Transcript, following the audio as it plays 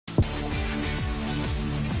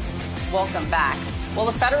Welcome back. Well,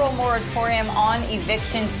 the federal moratorium on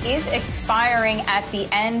evictions is expiring at the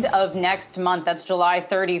end of next month. That's July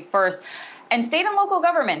 31st. And state and local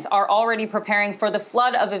governments are already preparing for the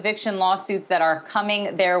flood of eviction lawsuits that are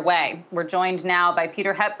coming their way. We're joined now by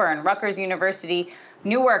Peter Hepburn, Rutgers University,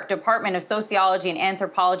 Newark Department of Sociology and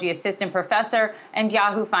Anthropology Assistant Professor, and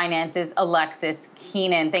Yahoo Finance's Alexis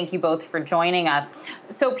Keenan. Thank you both for joining us.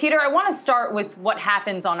 So, Peter, I want to start with what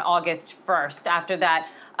happens on August 1st after that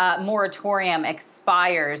moratorium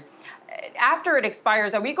expires. After it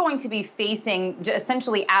expires, are we going to be facing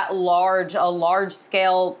essentially at large a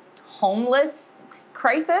large-scale homeless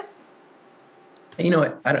crisis? You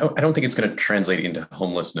know, I don't think it's going to translate into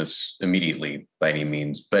homelessness immediately by any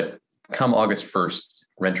means, but come August 1st,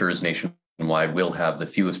 renters nationwide will have the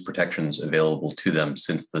fewest protections available to them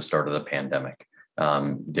since the start of the pandemic.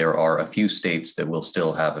 There are a few states that will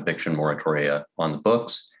still have eviction moratoria on the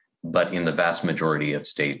books, but in the vast majority of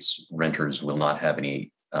states, renters will not have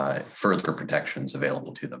any further protections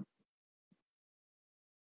available to them.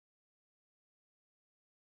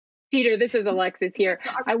 Peter, this is Alexis here.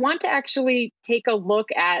 I want to actually take a look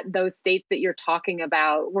at those states that you're talking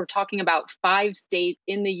about. We're talking about 5 states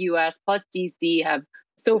in the U.S. plus D.C. have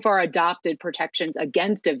so far adopted protections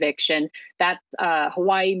against eviction. That's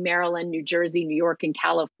Hawaii, Maryland, New Jersey, New York, and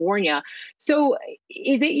California. So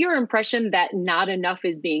is it your impression that not enough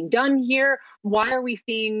is being done here? Why are we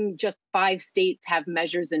seeing just 5 states have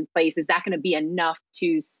measures in place? Is that going to be enough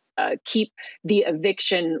to keep the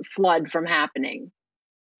eviction flood from happening?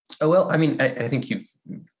 Oh, well, I mean, I think you've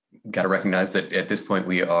got to recognize that at this point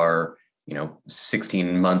we are,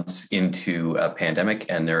 16 months into a pandemic,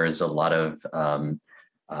 and there is a lot of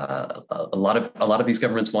these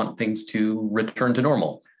governments want things to return to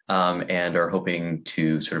normal and are hoping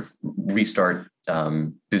to sort of restart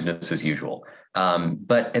business as usual.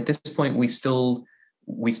 But at this point, we still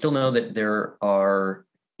know that there are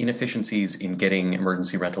inefficiencies in getting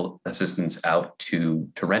emergency rental assistance out to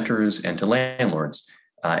renters and to landlords.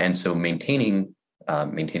 And so maintaining the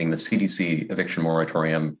CDC eviction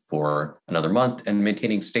moratorium for another month and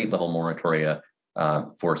maintaining state level moratoria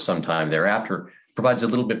for some time thereafter provides a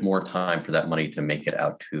little bit more time for that money to make it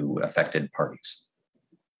out to affected parties.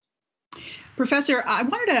 Professor, I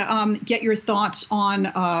wanted to get your thoughts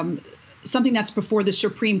on something that's before the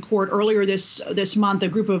Supreme Court. Earlier this month, a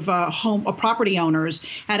group of property owners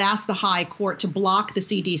had asked the High Court to block the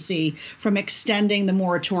CDC from extending the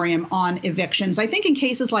moratorium on evictions. I think in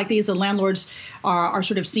cases like these, the landlords are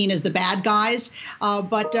sort of seen as the bad guys,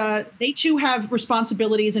 but they too have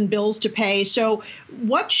responsibilities and bills to pay. So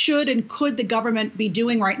what should and could the government be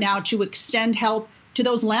doing right now to extend help to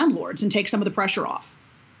those landlords and take some of the pressure off?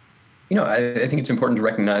 I think it's important to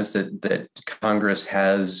recognize that Congress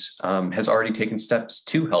has already taken steps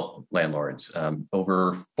to help landlords.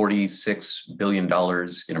 Over $46 billion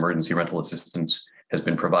in emergency rental assistance has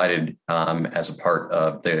been provided as a part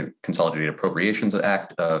of the Consolidated Appropriations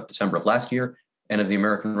Act of December of last year and of the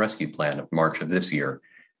American Rescue Plan of March of this year.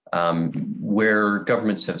 Where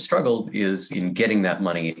governments have struggled is in getting that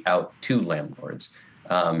money out to landlords.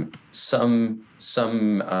 Some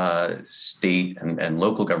state and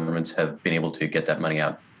local governments have been able to get that money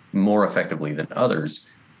out more effectively than others,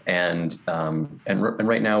 and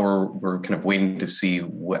right now we're kind of waiting to see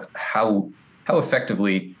how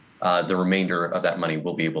effectively the remainder of that money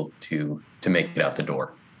will be able to make it out the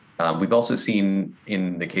door. We've also seen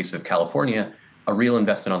in the case of California a real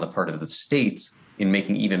investment on the part of the states in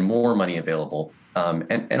making even more money available.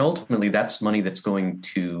 And ultimately, that's money that's going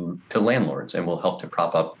to landlords and will help to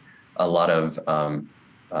prop up a lot of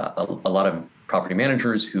property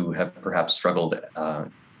managers who have perhaps struggled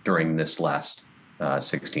during this last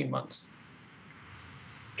 16 months.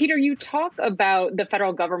 Peter, you talk about the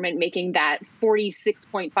federal government making that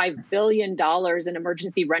 $46.5 billion in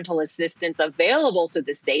emergency rental assistance available to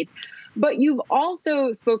the states, but you've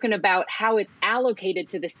also spoken about how it's allocated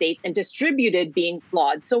to the states and distributed being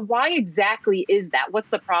flawed. So why exactly is that? What's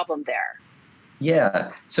the problem there?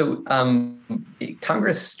 Yeah, so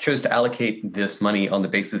Congress chose to allocate this money on the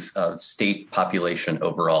basis of state population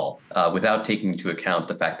overall, without taking into account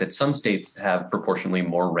the fact that some states have proportionally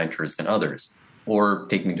more renters than others, or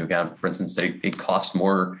taking into account, for instance, that it costs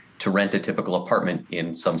more to rent a typical apartment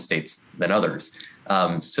in some states than others.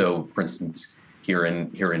 So, for instance, here in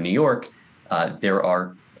New York, there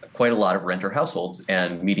are quite a lot of renter households,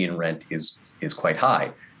 and median rent is quite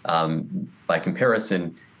high. By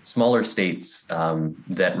comparison, smaller states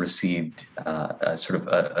that received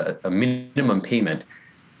a minimum payment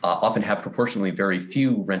often have proportionally very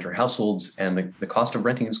few renter households, and the cost of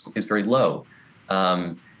renting is very low.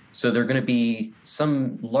 So there are going to be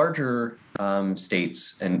some larger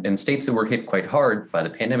states and states that were hit quite hard by the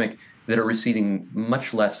pandemic that are receiving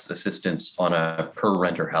much less assistance on a per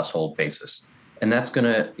renter household basis. And that's going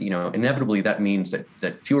to, inevitably that means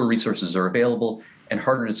that fewer resources are available and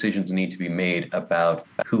harder decisions need to be made about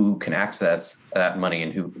who can access that money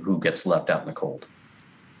and who gets left out in the cold.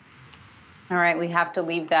 All right, we have to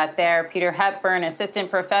leave that there. Peter Hepburn, assistant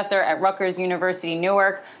professor at Rutgers University,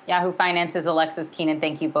 Newark. Yahoo Finance's Alexis Keenan,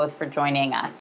 thank you both for joining us.